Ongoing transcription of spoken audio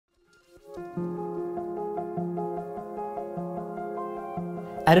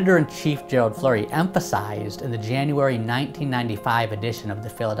Editor-in-Chief Gerald Flurry emphasized in the January 1995 edition of the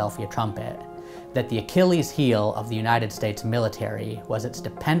Philadelphia Trumpet that the Achilles heel of the United States military was its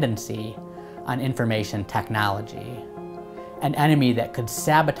dependency on information technology. An enemy that could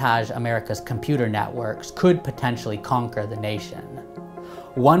sabotage America's computer networks could potentially conquer the nation.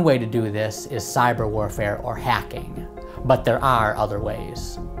 One way to do this is cyber warfare or hacking, but there are other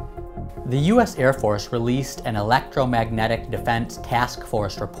ways. The U.S. Air Force released an Electromagnetic Defense Task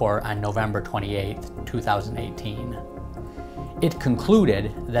Force report on November 28, 2018. It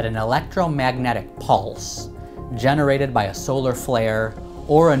concluded that an electromagnetic pulse generated by a solar flare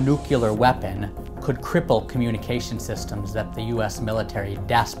or a nuclear weapon could cripple communication systems that the U.S. military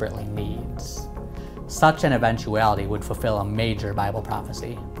desperately needs. Such an eventuality would fulfill a major Bible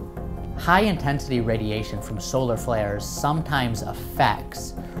prophecy. High-intensity radiation from solar flares sometimes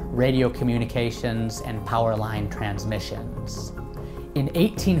affects radio communications and power line transmissions. In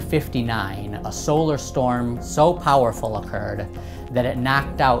 1859, a solar storm so powerful occurred that it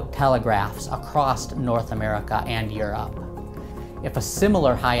knocked out telegraphs across North America and Europe. If a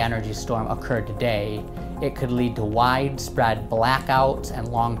similar high-energy storm occurred today, it could lead to widespread blackouts and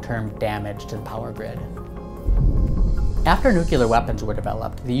long-term damage to the power grid. After nuclear weapons were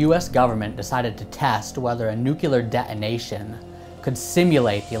developed, the US government decided to test whether a nuclear detonation could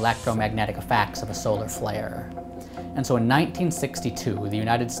simulate the electromagnetic effects of a solar flare. And so in 1962, the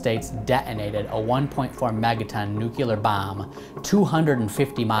United States detonated a 1.4 megaton nuclear bomb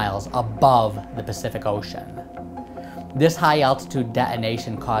 250 miles above the Pacific Ocean. This high-altitude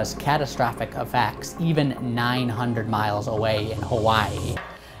detonation caused catastrophic effects even 900 miles away in Hawaii,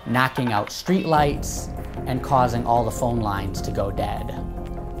 knocking out streetlights and causing all the phone lines to go dead.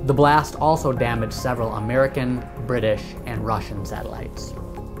 The blast also damaged several American, British, and Russian satellites.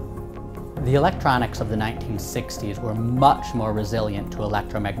 The electronics of the 1960s were much more resilient to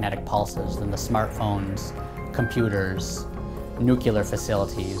electromagnetic pulses than the smartphones, computers, nuclear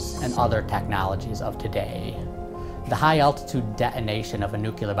facilities, and other technologies of today. The high-altitude detonation of a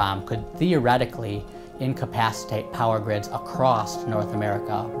nuclear bomb could theoretically incapacitate power grids across North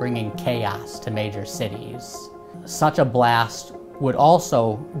America, bringing chaos to major cities. Such a blast would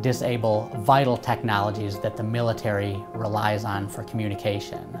also disable vital technologies that the military relies on for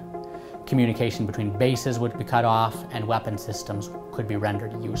communication. Communication between bases would be cut off, and weapon systems could be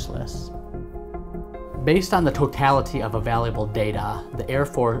rendered useless. Based on the totality of available data, the Air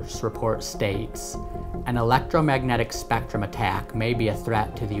Force report states, an electromagnetic spectrum attack may be a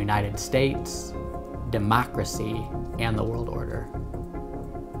threat to the United States, democracy, and the world order.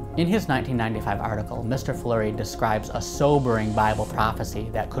 In his 1995 article, Mr. Flurry describes a sobering Bible prophecy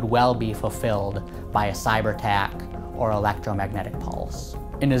that could well be fulfilled by a cyber attack or electromagnetic pulse.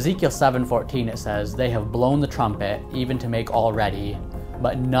 In Ezekiel 7:14 it says, "They have blown the trumpet, even to make all ready,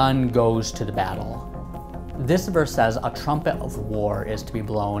 but none goes to the battle." This verse says a trumpet of war is to be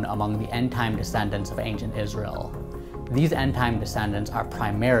blown among the end-time descendants of ancient Israel. These end-time descendants are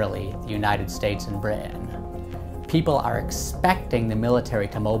primarily the United States and Britain. People are expecting the military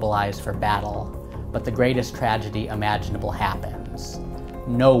to mobilize for battle, but the greatest tragedy imaginable happens.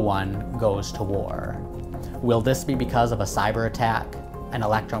 No one goes to war. Will this be because of a cyber attack, an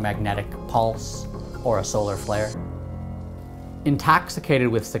electromagnetic pulse, or a solar flare? Intoxicated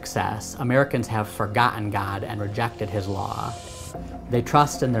with success, Americans have forgotten God and rejected His law. They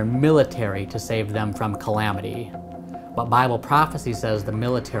trust in their military to save them from calamity. But Bible prophecy says the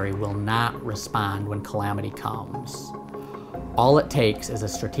military will not respond when calamity comes. All it takes is a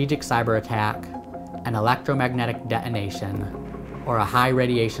strategic cyber attack, an electromagnetic detonation, or a high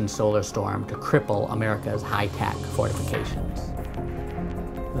radiation solar storm to cripple America's high-tech fortifications.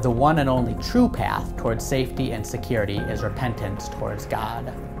 The one and only true path towards safety and security is repentance towards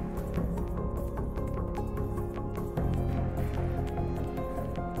God.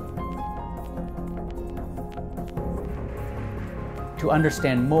 To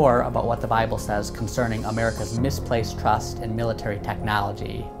understand more about what the Bible says concerning America's misplaced trust in military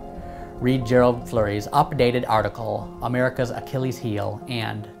technology, read Gerald Flurry's updated article, America's Achilles Heel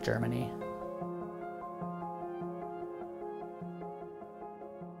and Germany.